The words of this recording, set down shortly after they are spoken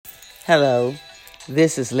Hello,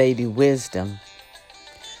 this is Lady Wisdom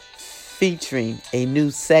featuring a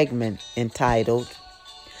new segment entitled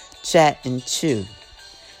Chat and Chew.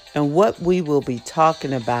 And what we will be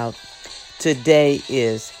talking about today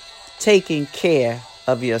is taking care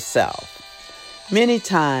of yourself. Many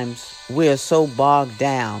times we're so bogged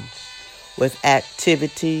down with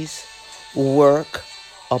activities, work,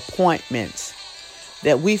 appointments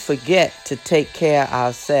that we forget to take care of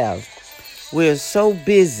ourselves. We're so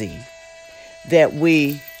busy that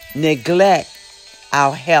we neglect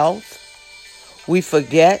our health. We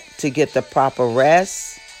forget to get the proper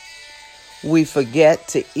rest. We forget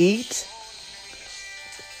to eat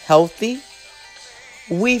healthy.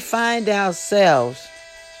 We find ourselves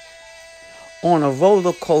on a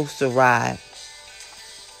roller coaster ride,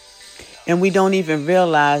 and we don't even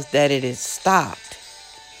realize that it has stopped.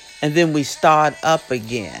 And then we start up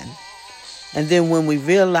again. And then when we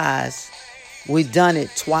realize we've done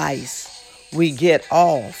it twice, we get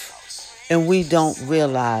off and we don't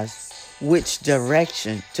realize which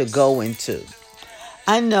direction to go into.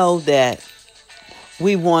 I know that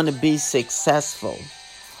we want to be successful,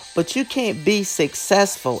 but you can't be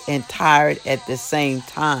successful and tired at the same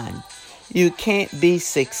time. You can't be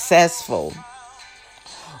successful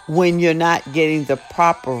when you're not getting the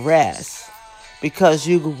proper rest, because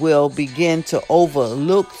you will begin to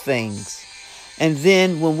overlook things. And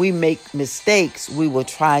then when we make mistakes, we will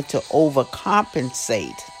try to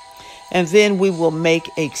overcompensate. And then we will make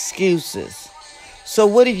excuses. So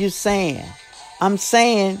what are you saying? I'm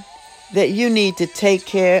saying that you need to take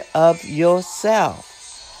care of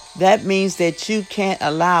yourself. That means that you can't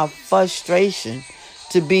allow frustration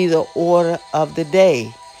to be the order of the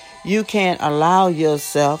day. You can't allow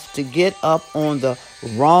yourself to get up on the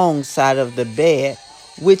wrong side of the bed,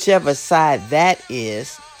 whichever side that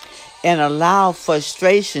is, and allow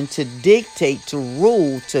frustration to dictate, to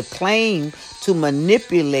rule, to claim, to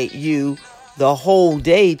manipulate you the whole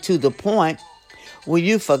day to the point where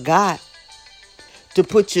you forgot to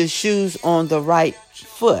put your shoes on the right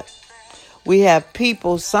foot. We have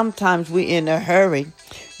people, sometimes we in a hurry.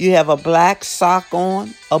 You have a black sock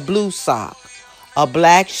on, a blue sock, a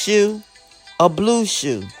black shoe, a blue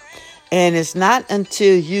shoe. And it's not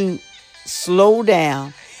until you slow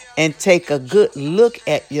down and take a good look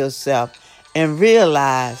at yourself and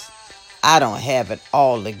realize, I don't have it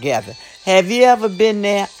all together. Have you ever been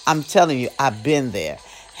there? I'm telling you, I've been there.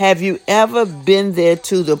 Have you ever been there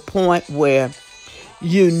to the point where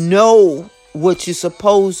you know what you're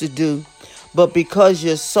supposed to do, but because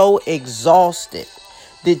you're so exhausted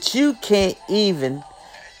that you can't even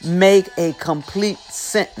make a complete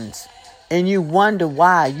sentence, and you wonder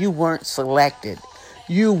why you weren't selected?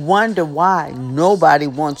 You wonder why nobody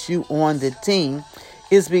wants you on the team.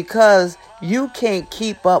 It's because you can't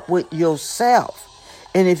keep up with yourself.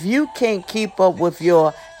 And if you can't keep up with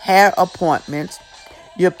your hair appointments,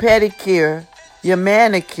 your pedicure, your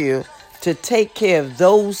manicure, to take care of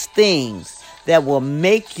those things that will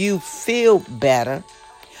make you feel better,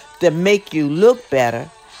 that make you look better,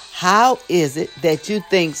 how is it that you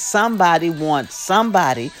think somebody wants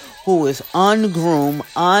somebody who is ungroomed,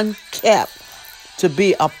 unkept, to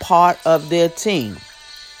be a part of their team?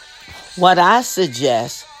 What I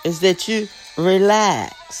suggest is that you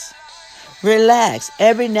relax. Relax.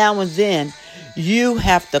 Every now and then, you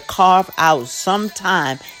have to carve out some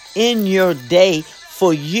time in your day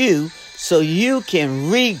for you so you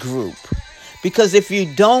can regroup. Because if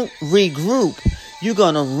you don't regroup, you're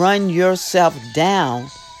going to run yourself down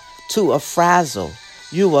to a frazzle.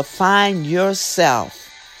 You will find yourself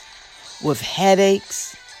with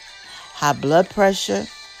headaches, high blood pressure.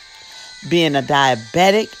 Being a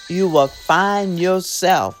diabetic, you will find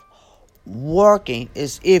yourself working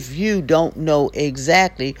as if you don't know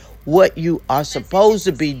exactly what you are supposed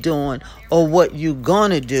to be doing or what you're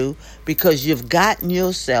going to do, because you've gotten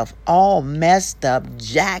yourself all messed up,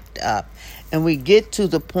 jacked up. And we get to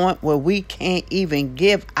the point where we can't even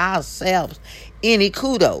give ourselves any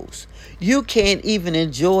kudos. You can't even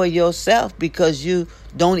enjoy yourself because you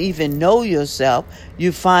don't even know yourself.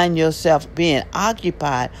 You find yourself being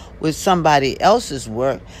occupied with somebody else's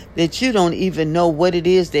work that you don't even know what it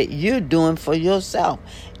is that you're doing for yourself.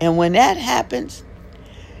 And when that happens,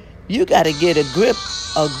 you got to get a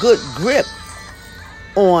good grip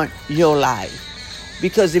on your life.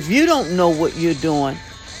 Because if you don't know what you're doing,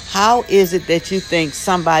 how is it that you think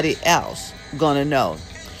somebody else gonna know?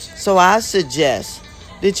 So I suggest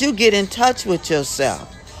that you get in touch with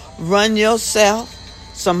yourself. Run yourself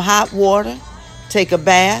some hot water, take a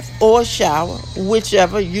bath or a shower,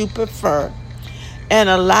 whichever you prefer, and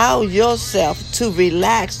allow yourself to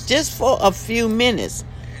relax just for a few minutes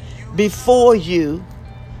before you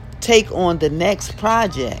take on the next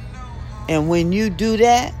project. And when you do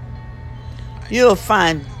that, you'll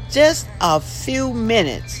find just a few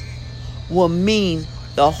minutes will mean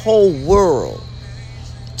the whole world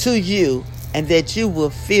to you, and that you will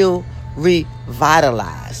feel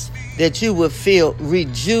revitalized, that you will feel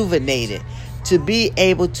rejuvenated to be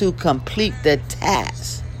able to complete the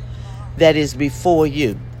task that is before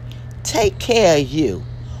you. Take care of you.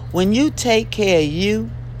 When you take care of you,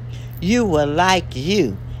 you will like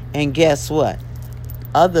you. And guess what?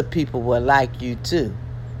 Other people will like you too.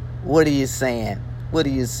 What are you saying? What are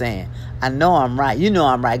you saying? I know I'm right. You know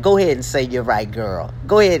I'm right. Go ahead and say you're right, girl.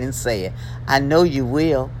 Go ahead and say it. I know you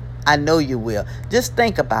will. I know you will. Just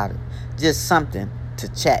think about it. Just something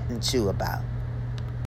to chat and chew about.